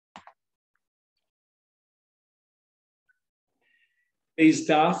Today's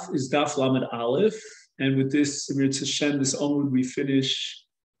daf is daf lamed aleph, and with this, Hashem, this onward, we finish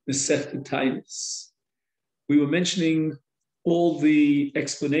Masechet Taanit. We were mentioning all the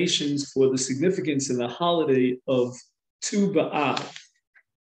explanations for the significance in the holiday of Tu B'Av.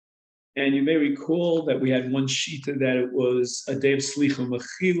 And you may recall that we had one shita that it was a day of Slicha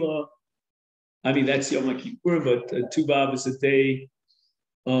Mechila. I mean, that's Yom Kippur, but Tu B'Av is a day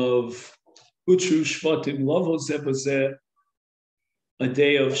of Hutru Shvatim Lavo Zebazeh, a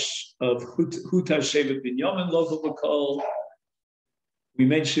day of Hutar Shevet Binyamin Lavo B'Kol. We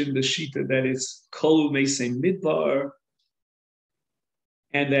mentioned the shita that it's Kolu Meisei Midbar,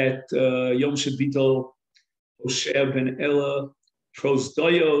 and that Yom Shabitol Hoshea ben Ela Pros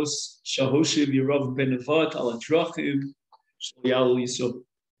Doyos Shahoshiv Yerov ben Nevat Al Adrachim Shalialu Yisrael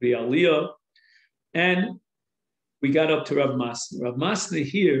V'Aliyah, and we got up to Rav Masna. Rav Masna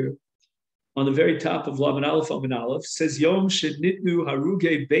here, on the very top of Lamed Aleph, says Yom Shenitnu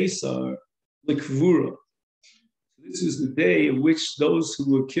Haruge Beisar Likvura. This is the day in which those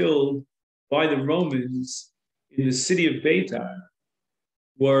who were killed by the Romans in the city of Beitar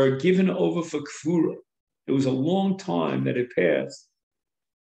were given over for Kvura. It was a long time that had passed.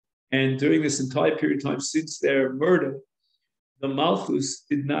 And during this entire period of time since their murder, the Malchus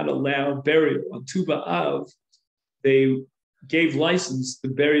did not allow burial. On Tu B'Av, they gave license to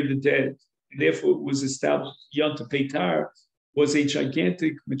bury the dead. And therefore, it was established Yonta Beitar was a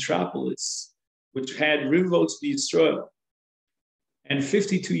gigantic metropolis which had riverboats be Yisrael. And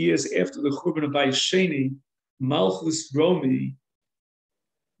 52 years after the Churban of Bayis Sheni, Malchus Romi,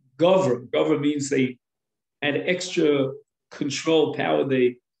 Govra means they had extra control power.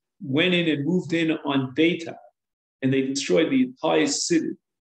 They went in and moved in on Beitar, and they destroyed the entire city.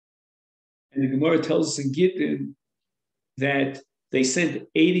 And the Gemara tells us in Gittin that they sent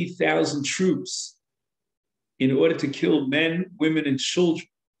 80,000 troops in order to kill men, women, and children.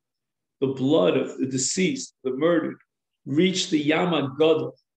 The blood of the deceased, the murdered, reached the Yam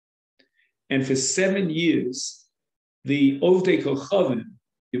HaGadol. And for 7 years, the Ovdei Kochavim,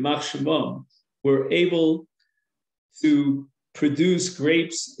 Yimach Shemam, were able to produce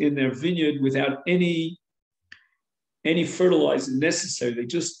grapes in their vineyard without any fertilizer necessary. They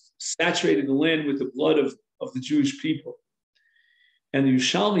just saturated the land with the blood of the Jewish people. And the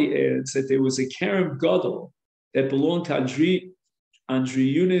Yerushalmi adds that there was a Kerem Gadol that belonged to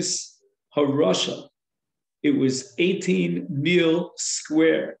Andriunis Harasha. It was 18 mil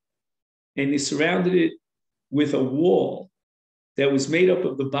square, and they surrounded it with a wall that was made up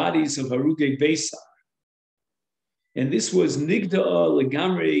of the bodies of Haruge Beisar. And this was Nigda'a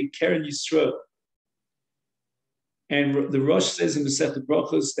Legamre Keren Yisrael. And the Rosh says in the Masechet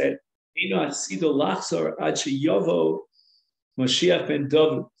Brachos that Eino Hasido Lachzor Ad Sheyovo Mashiach ben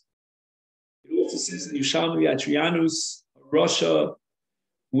David. It also says in Yerushalmi Atrianus, Russia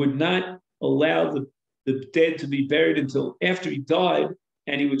would not allow the dead to be buried until after he died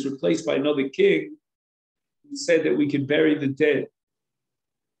and he was replaced by another king. He said that we could bury the dead.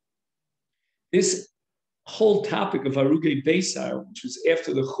 This whole topic of Haruge Beisar, which was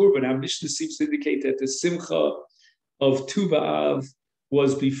after the Churban, our Mishnah seems to indicate that the Simcha of Tu B'Av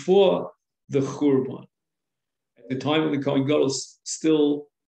was before the Churban. At the time when the Kohen Gadol still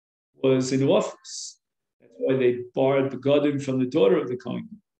was in office. That's why they barred the Gadim from the daughter of the Kohen.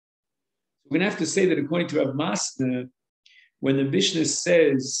 We're going to have to say that according to Rav Masna, when the Mishnah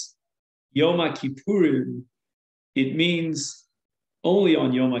says Yom Kippurim, it means only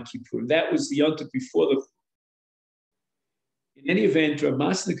on Yom Kippur. That was the Yontif before the. In any event, Rav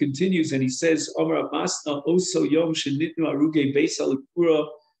Masna continues and he says, Omer Rav Masna, Oso Yom Shenitnu Aruge Beisal Kura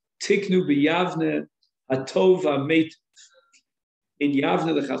Tiknu B'Yavne Atov HaMeit. In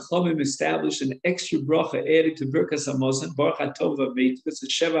Yavne, the Chachamim established an extra bracha added to Birkas Hamazon, Baruch Atov HaMeit. It's a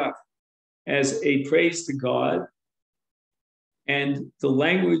shevach as a praise to God. And the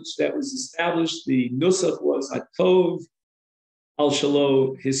language that was established, the nusach was Atov al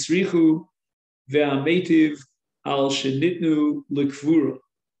Shalo Hisrichu ve'ametiv al Shenitnu Lekvura.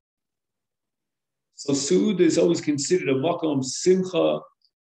 So Suud is always considered a makom simcha,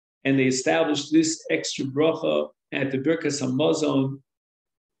 and they established this extra bracha at the Birkas Hamazon.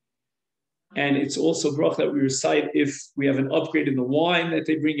 And it's also bracha that we recite if we have an upgrade in the wine that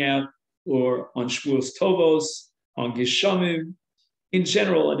they bring out, or on Shvuos Tovos, on Geshamim, in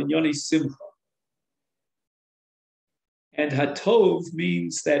general, and in Yoni Simcha. And Hatov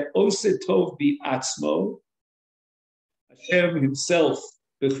means that Ose Tov Bi Atzmo. Hashem himself,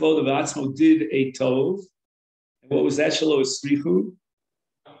 B'chvod of Atzmo, did a Tov. And what was that? Shalo Esrichu.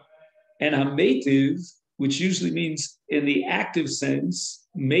 And Hametiv, which usually means in the active sense,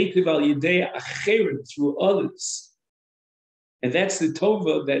 Meitiv al Yidei Acheret, through others. And that's the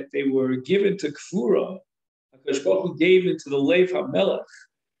tova that they were given to Kfura. HaKadosh Baruch Hu gave into the Lev HaMelech,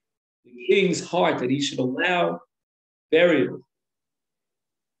 the king's heart, that he should allow burial.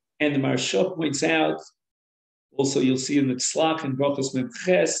 And the Maharsha points out, also you'll see in the Tzlach and Brachos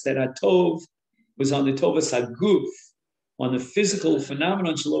Memches, that Atov was on the Tovas HaGuf, on the physical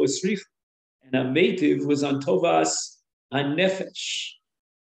phenomenon Shelo Esrich, and Ametiv was on Tovas HaNefesh.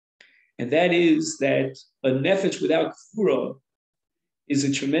 And that is that a nefesh without Kfura is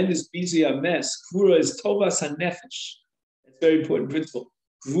a tremendous busy mess. Kvura is tovas hanefesh. That's a very important principle.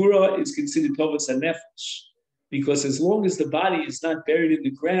 Kvura is considered tovas hanefesh because as long as the body is not buried in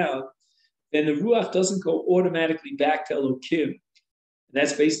the ground, then the ruach doesn't go automatically back to Elokim. And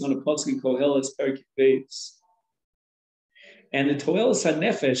that's based on a pasuk in Kohelet's Perek Beis. And the toelas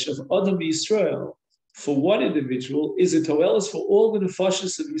hanefesh of Adam Yisrael for one individual is a toelas for all the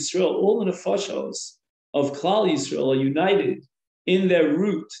nefashos of Yisrael. All the nefashos of Klal Yisrael are united in their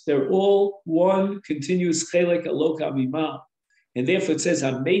root. They're all one continuous chelek aloka mimah. And therefore it says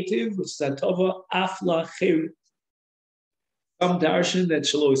hametiv, which is atova afla cherit. Some darshan that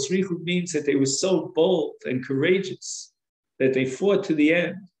Shelo Esrichu means that they were so bold and courageous that they fought to the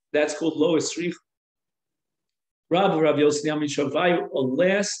end. That's called Lo Esrichu. Rav Yossi Yamin Shavayu, a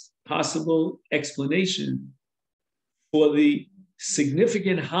last possible explanation for the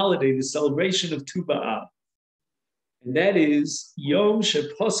significant holiday, the celebration of Tu B'Av. And that is Yom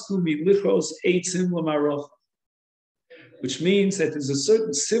Sheposku Milichros Eitzim L'Marocha, which means that there's a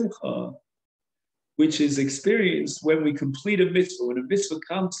certain simcha which is experienced when we complete a mitzvah, when a mitzvah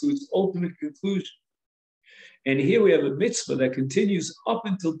comes to its ultimate conclusion. And here we have a mitzvah that continues up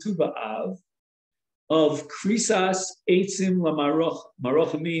until Tu B'Av of Krisas Eitzim L'Marocha.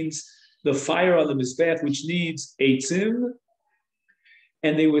 Marocha means the fire on the Mizbeach, which needs Eitzim.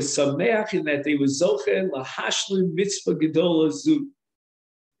 And they were sameach in that they were zoche lahashlim mitzvah gedola zu.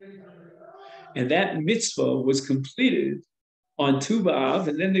 And that mitzvah was completed on Tu B'Av,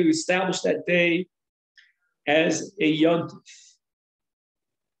 and then they established that day as a yontif.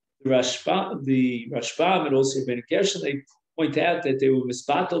 The Rashbam and also Ben Gershon, they point out that they were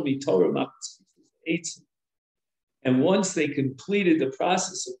misbatel mitorah machas eitzim. And once they completed the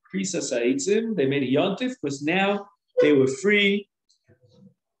process of krisas ha'eitzim, they made a yontif because now they were free,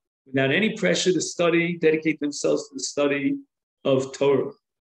 without any pressure to study, dedicate themselves to the study of Torah.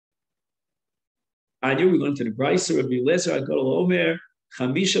 I knew we learned to the Brisa of Eliezer Agadol Omer,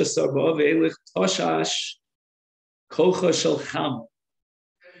 Chamisha Sarba Ve'elech Toshash Kocha Shel Cham.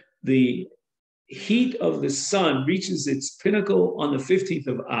 The heat of the sun reaches its pinnacle on the 15th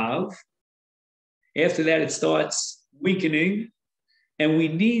of Av. After that, it starts weakening, and we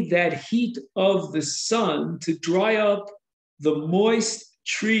need that heat of the sun to dry up the moist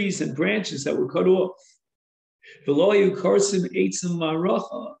trees and branches that were cut off. Veloyu Korsim Eitzim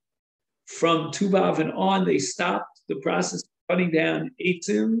Maracha. From Tu B'Av and on, they stopped the process of cutting down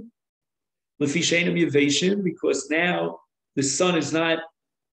Eitzim, Lefishenim Yaveshim, because now the sun is not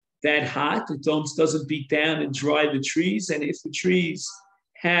that hot. It doesn't beat down and dry the trees. And if the trees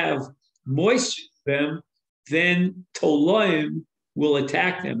have moisture in them, then Toloim will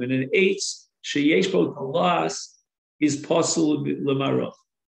attack them. And an Eitz, Sheyesh Bo Tolas, is possible l'marach.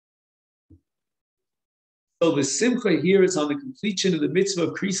 So the simcha here is on the completion of the mitzvah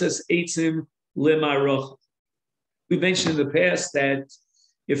of krisas eitzim l'marach. We mentioned in the past that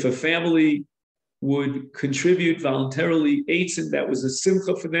if a family would contribute voluntarily eitzim, that was a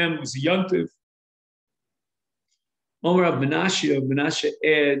simcha for them, it was a yontiv. Omer of Menashe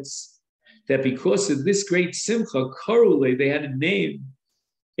adds that because of this great simcha, Karule, they had a name,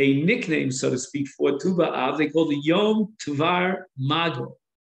 a nickname, so to speak, for Tu B'Av. They called it Yom Tvar Mago,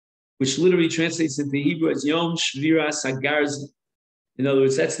 which literally translates into Hebrew as Yom Shviras Hagarza. In other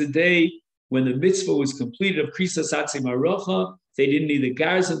words, that's the day when the mitzvah was completed of Krisas Atzim Arocha. They didn't need the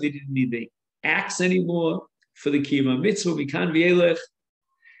garza, they didn't need the axe anymore for the Kiyama mitzvah, Mikan V'elech.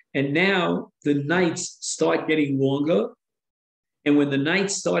 And now the nights start getting longer. And when the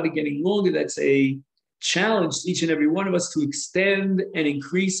nights started getting longer, that's a challenge to each and every one of us to extend and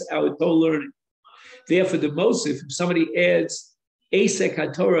increase our Torah learning. Therefore, the Mosif, if somebody adds Asek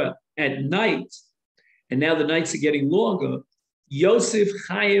HaTorah at night, and now the nights are getting longer, Yosef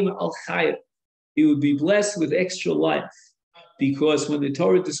Chaim al Chayim, he would be blessed with extra life. Because when the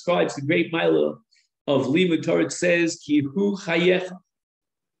Torah describes the great milah of Limud Torah, it says, Ki hu chayecha.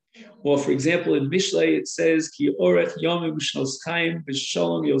 Or for example, in Mishlei, it says, Ki orech yomim shnos chaim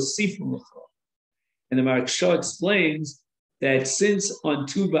v'sholom yosifim l'cha. And the Maharsha explains that since on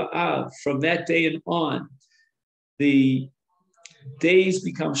Tu B'Av, from that day and on, the days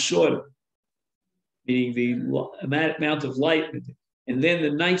become shorter. meaning the amount of light, and then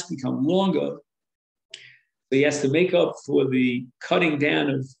the nights become longer. So he has to make up for the cutting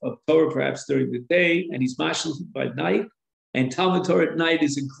down of Torah perhaps during the day, and he's mashal by night. And Talmud Torah at night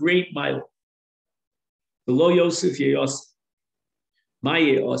is a great mile. The lo Yosef Yosef. My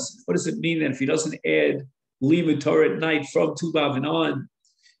Yosef. What does it mean that if he doesn't add Limud Torah at night from Tu B'Av and on,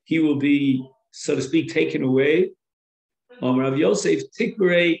 he will be, so to speak, taken away? Rav Yosef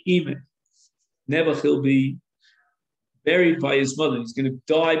Tikberei Imen. Never he'll be buried by his mother. He's going to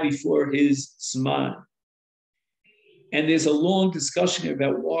die before his Zman. And there's a long discussion here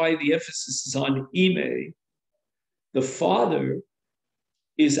about why the emphasis is on Ime. The father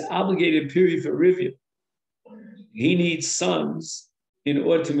is obligated, period, for Rivia. He needs sons in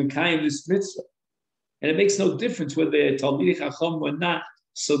order to Mekayim this mitzvah. And it makes no difference whether they're Talmidei Chacham or not.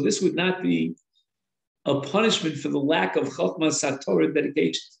 So this would not be a punishment for the lack of Chachma Satorah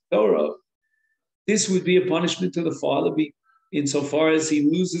dedication to Torah. This would be a punishment to the father insofar as he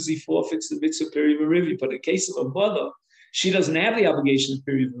loses, he forfeits the mitzvah period of Rivia. But in the case of a mother, she doesn't have the obligation of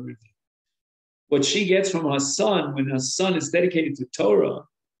period of Rivia. What she gets from her son when her son is dedicated to Torah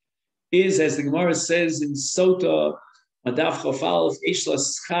is, as the Gemara says in Sota, Madaf Chafal, Eishla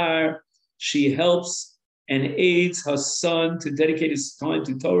Schar, she helps and aids her son to dedicate his time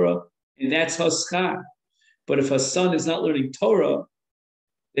to Torah, and that's her schar. But if her son is not learning Torah,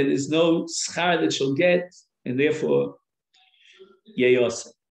 then there's no schar that she'll get, and therefore, yeyoseh.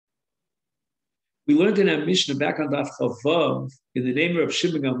 We learned in our Mishnah back on Daf Chavav, in the name of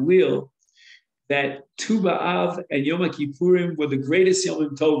Shimon Gamliel, that Tu B'Av and Yom Kippurim were the greatest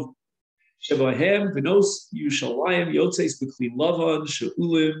Yomim Tov. Shebahem, Benos Yushalayim, Yotzeis B'Kli Lavan,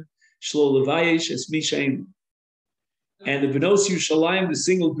 She'ulim, Shlo Levayesh, Es Mishaim. And the Benos Yushalayim, the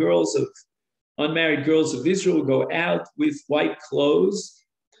single girls of, unmarried girls of Israel, go out with white clothes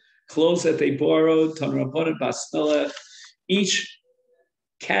that they borrowed, Tan Rabbanan Basmela. Each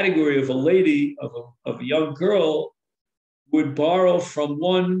category of a lady, of a young girl, would borrow from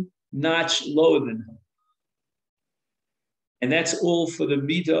one notch lower than her. And that's all for the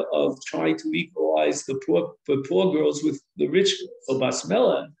midah of trying to equalize the poor girls with the rich girls. So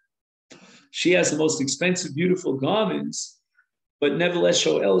Basmela, she has the most expensive, beautiful garments, but nevertheless, she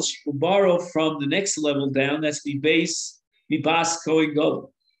will borrow from the next level down. That's Mibas Kohen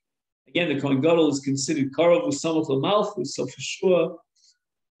Gadol. Again, the Kohen Gadol is considered Karov Usamach L'Malchus, so for sure,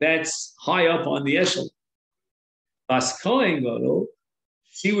 that's high up on the echelon. Bas Kohen Gadol,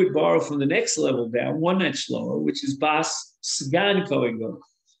 she would borrow from the next level down, one notch lower, which is Bas Sgan Kohen Gadol.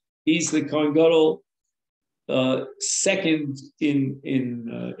 He's the Kohen Gadol second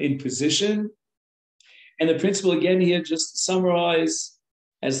in position. And the principle again here, just to summarize,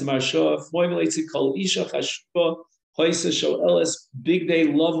 as the Marsha formulates it, Kol Isha Chashua Hoisa Shoeles Big Day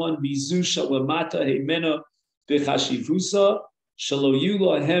Lavan Bizu Shalamata Heimena Bechashivusa Shalo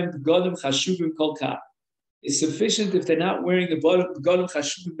Yula Hem Begodim Chashuvim Kolka. It's sufficient if they're not wearing the Begodim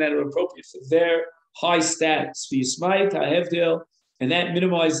Chashuvim that are appropriate for their high status. V'yismayit ha'hevdel, and that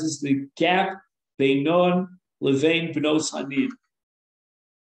minimizes the gap beinon levein b'nos hanid.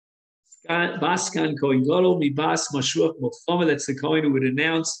 Baskan Kohen Gadol mi bas mashuach milchama. That's the Kohen who would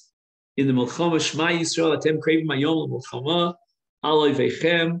announce in the milchama Shema Yisrael Atem Krevim Hayom Milchama Al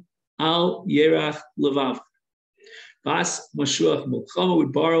Oivechem Al Yerach Levav. Bas mashuach milchama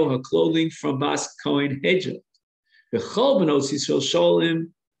would borrow her clothing from Bas Kohen Hedjel. V'chol b'nos Yisrael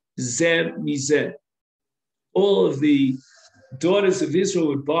sholim zeh mizeh. All of the daughters of Israel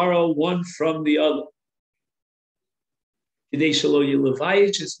would borrow one from the other. So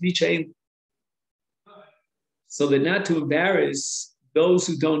they're not to embarrass those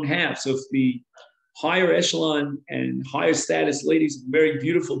who don't have. So if the higher echelon and higher status ladies are very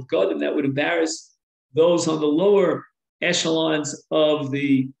beautiful God, then that would embarrass those on the lower echelons of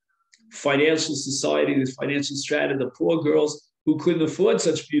the financial society, the financial strata, the poor girls who couldn't afford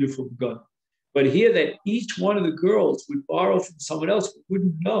such beautiful God. But here that each one of the girls would borrow from someone else who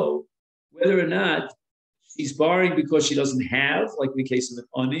wouldn't know whether or not she's borrowing because she doesn't have, like in the case of an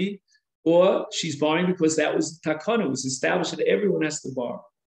ani, or she's borrowing because that was takana, it was established that everyone has to borrow.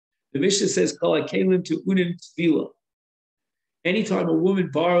 The Mishnah says, Kala kelim to unim tvila. Anytime a woman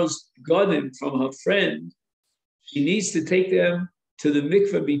borrows gadim from her friend, she needs to take them to the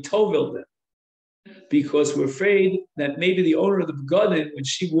mikveh bitovel them, because we're afraid that maybe the owner of the begadim, when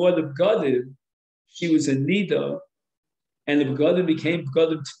she wore the begadim, she was a nida, and the begadim became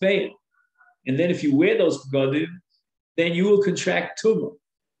begadim tmeim. And then if you wear those begadim, then you will contract tumah.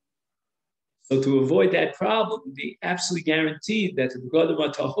 So to avoid that problem, it would be absolutely guaranteed that the begadim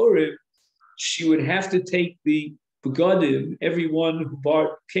are tahorim, she would have to take the begadim, everyone who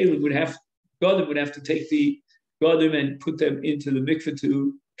bought kelim would have Godim would have to take the Godim and put them into the mikveh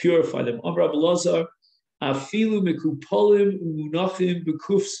to purify them. Amar Rabbi Elazar, afilu mekupolim umunachim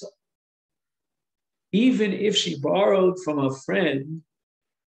bekufsa. Even if she borrowed from a friend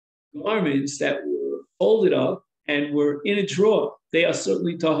garments that were folded up and were in a drawer, they are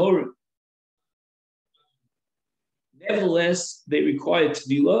certainly tahorim. Nevertheless, they require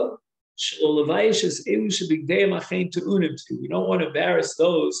tevilah. We don't want to embarrass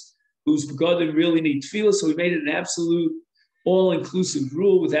those whose begotten really need tevilah, so we made it an absolute, all-inclusive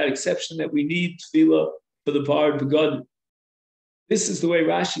rule without exception that we need tevilah for the bar begotten. This is the way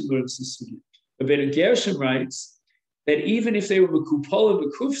Rashi learns this. Rabbeinu Gershom writes that even if they were mekupola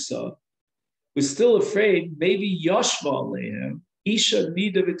bekufsa, was still afraid maybe Yashva Alehem Isha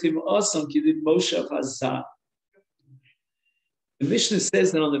Nida V'Tim Asam Kidid Moshe Hazah. The Mishnah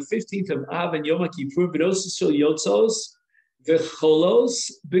says that on the 15th of Av and Yom Kippur, B'nos Yisrael Yotzos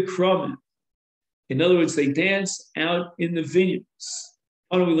V'Cholos B'Kramim. In other words, they dance out in the vineyards.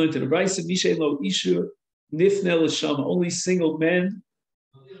 How do we learn to the Brisa? Mishay Lo Ishu Nifne L'Sham. Only single men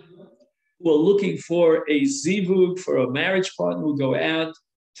who are looking for a zivug, for a marriage partner, will go out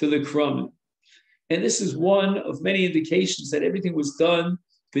to the Kramim. And this is one of many indications that everything was done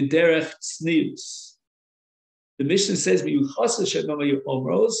b'derech tznius. The Mishnah says, "Miyuchasa she'namayu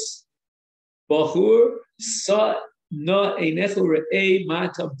omros, bachur sa na einechu re'ei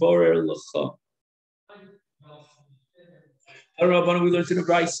mata borer l'cha." Rabbanan, we learned in the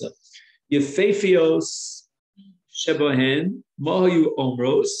Brisa, Yefefios shebohen mahayu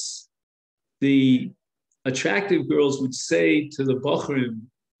omros. The attractive girls would say to the bachrim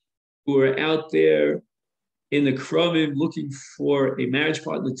who are out there in the Kramim looking for a marriage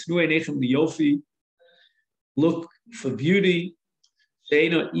partner, Tnu einechem liyofi, look for beauty.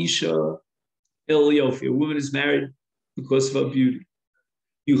 Sheina isha el yofi. A woman is married because of her beauty.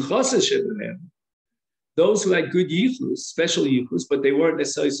 Yuchasa shebehem. Those who had good yichus, special yichus, but they weren't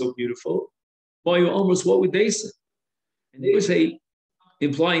necessarily so beautiful. Almost, what would they say? And they would say,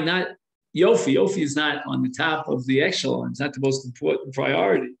 implying not yofi. Yofi is not on the top of the echelon. It's not the most important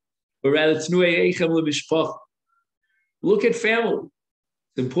priority. But rather, look at family.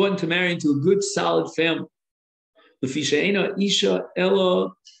 It's important to marry into a good, solid family. Isha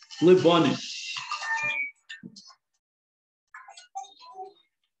ella libonim.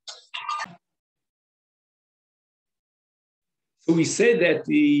 So we said that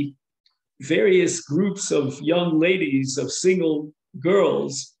the various groups of young ladies, of single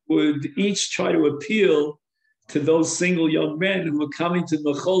girls, would each try to appeal to those single young men who were coming to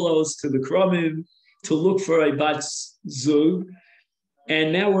Mecholos, to the Kramim, to look for a bat zug.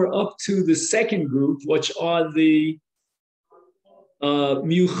 And now we're up to the second group, which are the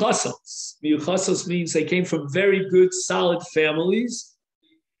miuchasos. Miuchasos means they came from very good, solid families.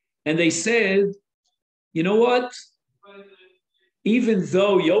 And they said, you know what? Even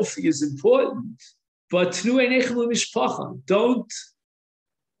though Yofi is important, but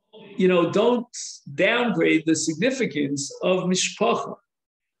don't downgrade the significance of mishpacha.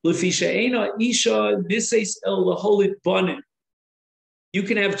 You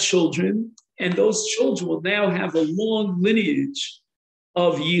can have children, and those children will now have a long lineage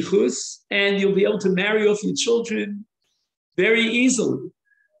of yichus, and you'll be able to marry off your children very easily,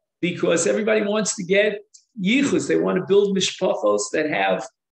 because everybody wants to get yichus. They want to build mishpachos that have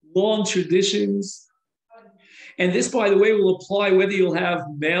long traditions. And this, by the way, will apply whether you'll have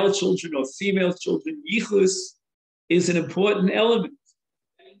male children or female children. Yichus is an important element.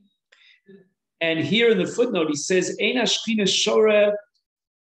 And here in the footnote, he says, Ein hashchina shoreh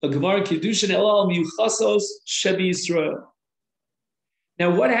a gemara kiddushin elal miuchasos shebi Yisrael.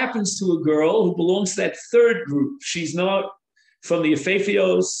 Now, what happens to a girl who belongs to that third group? She's not from the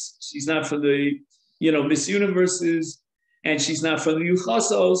Efefios, she's not from the Miss Universes, and she's not from the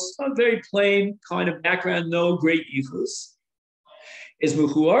Yuchasos, a very plain kind of background, no great yichus. Is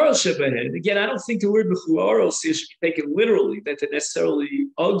mechuaros shebehed. Again, I don't think the word mechuaros here should be taken literally, that they're necessarily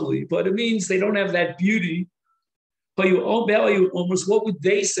ugly, but it means they don't have that beauty. But you almost, what would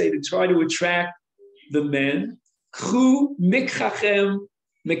they say to try to attract the men? Chu mikchachem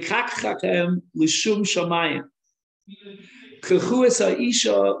mekachachem l'shum shamayim. Kechu es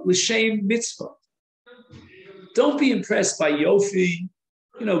ha'isha l'shem mitzvah. Don't be impressed by Yofi.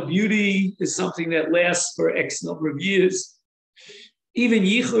 Beauty is something that lasts for X number of years. Even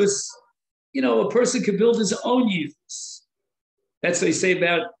Yichus, a person can build his own Yichus. That's what they say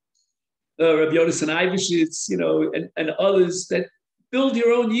about Rabbi Yonasan Eibeshitz, and others, that build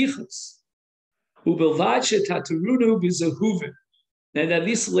your own Yichus. And then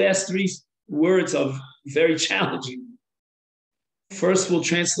these last three words are very challenging. First, we'll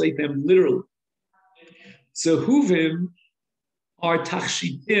translate them literally. Zehuvim are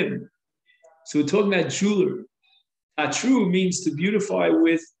tachshitim. So we're talking about jewelry. Tatru means to beautify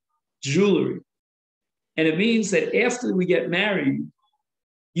with jewelry. And it means that after we get married,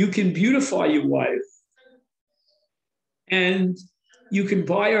 you can beautify your wife and you can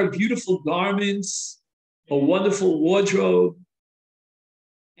buy her beautiful garments, a wonderful wardrobe.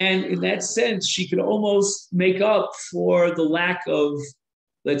 And in that sense, she could almost make up for the lack of,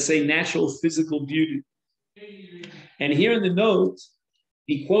 let's say, natural physical beauty. And here in the note,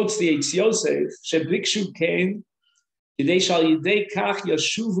 he quotes the Eitz Yosef, Shebikshu came, Yidei shal yidei kach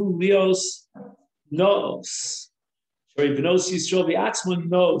yashuvu lios noos. We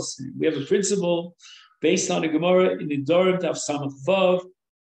have a principle based on a Gemara in the Dorim Daf Samach Vav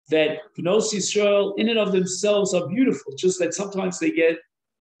that Bnos Yisrael in and of themselves are beautiful, just that sometimes they get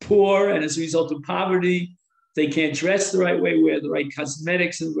poor, and as a result of poverty, they can't dress the right way, wear the right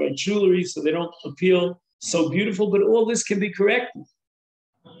cosmetics and the right jewelry, so they don't appeal so beautiful. But all this can be corrected.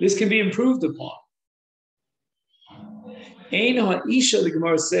 This can be improved upon. Ein ha'isha, the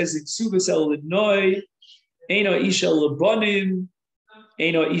Gemara says, Itzubas el Lidnoi, Ein ha'isha l'bonim,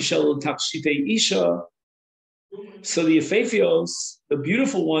 Ein ha'isha l'tachshitei isha. So the Yefefios, the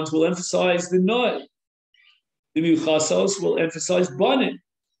beautiful ones, will emphasize the Noi. The Miuchasos will emphasize bonim.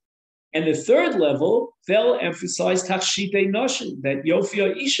 And the third level, they'll emphasize tachshitei noshim, that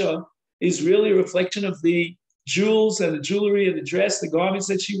Yofia Isha is really a reflection of the jewels and the jewelry and the dress, the garments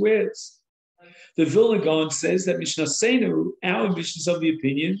that she wears. The Vilna Gaon says that Mishnah Seinu, our Mishnah is of the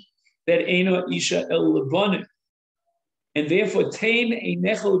opinion that Eina Isha el Lebanim, and therefore Tain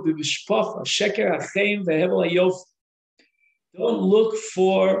Einechel b'mishpacha Sheker Hachaim veHevel Hayof. Don't look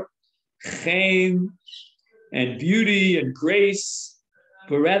for chaim and beauty and grace,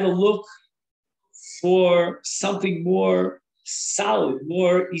 but rather look for something more solid,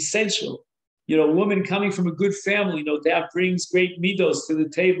 more essential. You know, a woman coming from a good family, no doubt, brings great midos to the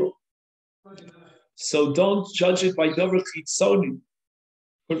table. So don't judge it by davar chitzoni,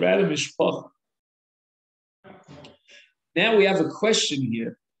 but rather mishpacha. Now we have a question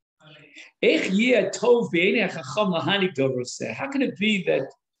here. How can it be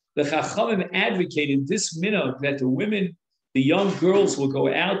that the Chachamim advocated this minhag that the women, the young girls, will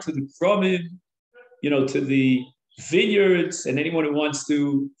go out to the kromim, to the vineyards, and anyone who wants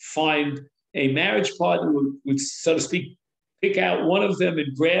to find a marriage partner would, so to speak, pick out one of them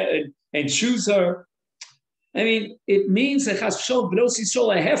and choose her. I mean, it means that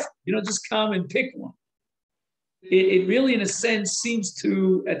just come and pick one. It really, in a sense, seems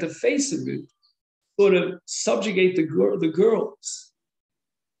to, at the face of it, sort of subjugate the girls.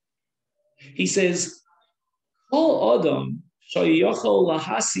 He says, Kol Adam shayachol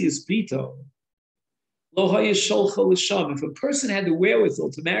lahasius bito lo hayasholcha l'sham. If a person had the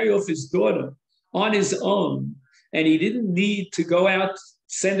wherewithal to marry off his daughter on his own, and he didn't need to go out,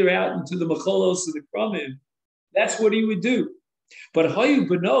 send her out into the macholos of the kromim, that's what he would do. But hayu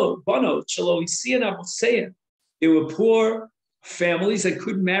banot shelo isian avosein. There were poor families that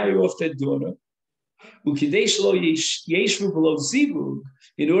couldn't marry off their daughter. In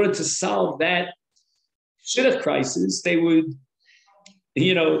order to solve that shidduch crisis, they would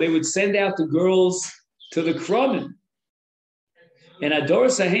send out the girls to the kromim. And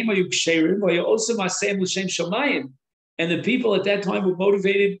and the people at that time were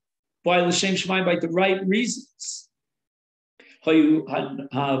motivated by l'shem shemayim, by the right reasons.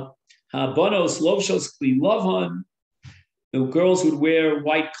 The girls would wear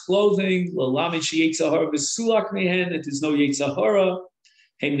white clothing. That there's no yetzahara.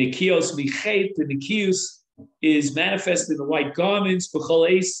 The nikios is manifested in the white garments.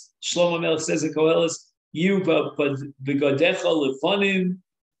 Shlomo Melech says in Koheles, you begadecha levanim.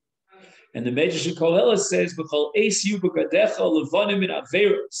 And the Medrash Koheles says, "B'chol eis you begadecha levanim in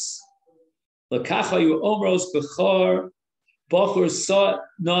averos. Lakacha you omros b'char bachur sa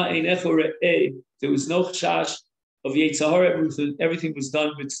na einecha re'eh." There was no chash of Yetzirah, everything was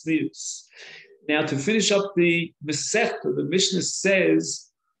done with tznius. Now, to finish up the Masechet, the Mishnah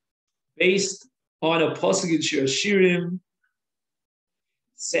says, based on a pasuk in Shir Hashirim,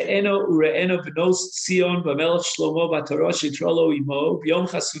 Se'eno ure'eno b'nos Tzion b'melech Shlomo b'tarash yitralo imo b'yom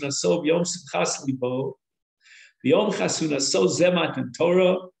chasunaso b'yom simchas libo b'yom chasunaso ze matan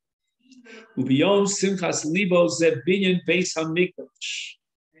Torah u'b'yom simchas libo ze binyan beis hamikdash.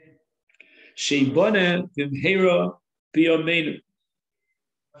 So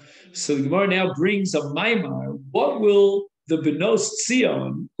the Gemara now brings a maimar. What will the Benos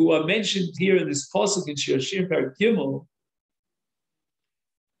Tzion, who are mentioned here in this pasuk in Shir Hashirim Perek Gimel,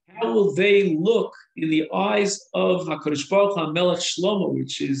 how will they look in the eyes of HaKadosh Baruch HaMelech Shlomo,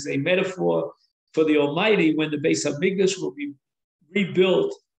 which is a metaphor for the Almighty when the Beis Hamikdash will be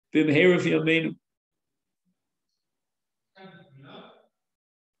rebuilt. B'mehera v'yameinu.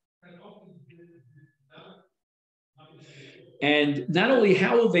 And not only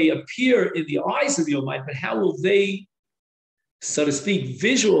how will they appear in the eyes of the Almighty, but how will they, so to speak,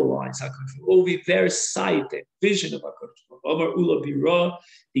 visualize HaKadosh? What will be their sight, their vision of HaKadosh? Omar Ula Bira,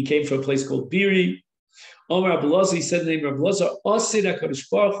 he came from a place called Biri. Omar Abulazar, he said the name of Abulazar, Asid HaKadosh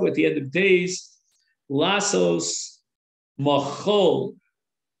Baruch Hu, at the end of days, Lasos Machol.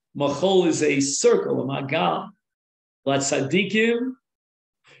 Machol is a circle, a magal. Lat Tzadikim,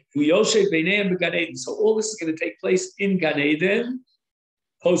 so all this is going to take place in Gan Eden,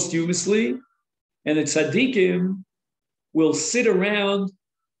 posthumously, and the tzaddikim will sit around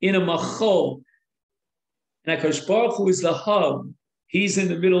in a machol. And HaKadosh Baruch Hu is the hub. He's in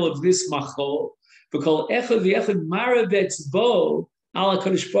the middle of this machol.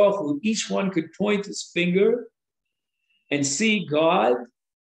 Each one could point his finger and see God.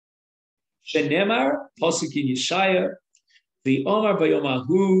 Shenemar, Pasuk in Yeshaya, the Omar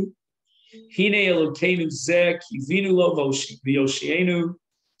Bayomahu, Hine Elokeinu Zeh Kivinu Lo V'Yoshienu,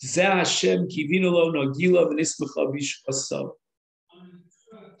 Zeh Hashem Kivinu Lo Nagila V'Nismacha B'Shvasav.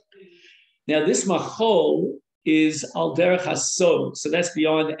 Now this machol is al derech hasod, so that's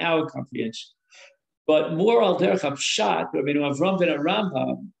beyond our comprehension. But more al derech hapshat, Rabbeinu Avram ben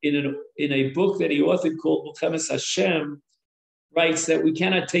Arambam, in a book that he authored called Mulchemes Hashem, writes that we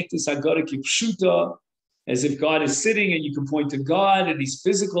cannot take this Agada Kipshuta as if God is sitting and you can point to God and he's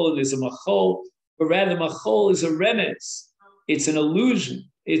physical and there's a machol, but rather machol is a remez. It's an illusion.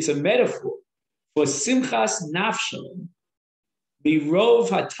 It's a metaphor for simchas nafshalom, mirov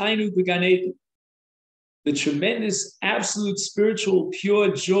hatainu b'gan eden, the tremendous, absolute, spiritual, pure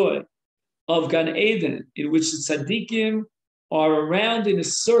joy of Gan Eden, in which the tzaddikim are around in a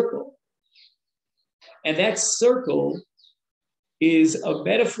circle. And that circle is a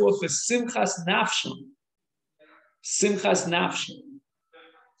metaphor for simchas nafshalom. Simchas nafshalom.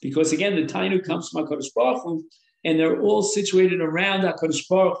 Because again, the Taanit comes from HaKadosh Baruch Hu, and they're all situated around HaKadosh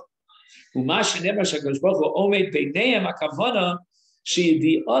Baruch Hu. U'ma shenemar sheHaKadosh Baruch Hu omed beineim, hakavana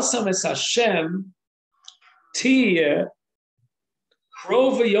she'yedi'asam es Hashem tiyeh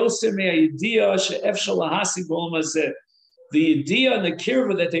krova yoser me'ayidiyah she'efshar lahasig b'olam hazeh. The idea and the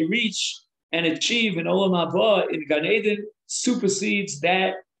kirva that they reach and achieve in Olam Haba, in Gan Eden, supersedes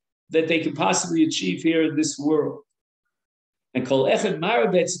that they can possibly achieve here in this world. And kol echad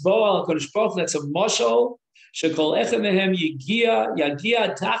marabetz bo al HaKadosh Baruch Hu, that's a mashal, shekol echad mehem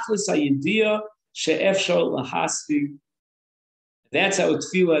yagia tachlis hayidiyah she'efshar lahasig. That's our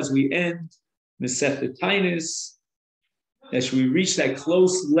tefillah as we end Masechet Taanit, as we reach that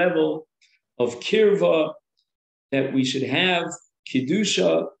close level of kirva that we should have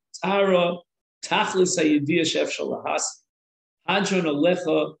kedusha, tara, tachlis hayidiyah she'efshar lahasig. Hadron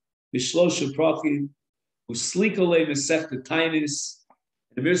alecha b'shlosha prachim u'slikolei Masechet Taanit.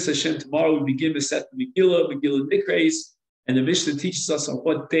 And the Mirza Hashem, tomorrow we begin Masechet Megillah Nikreis, and the Mishnah teaches us on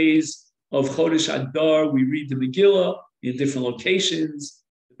what days of Chodesh Adar we read the Megillah in different locations,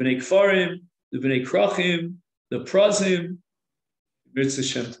 the Bnei Kfarim, the Bnei Krachim, the Prazim. Mirza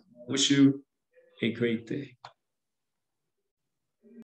Hashem, wish you a great day.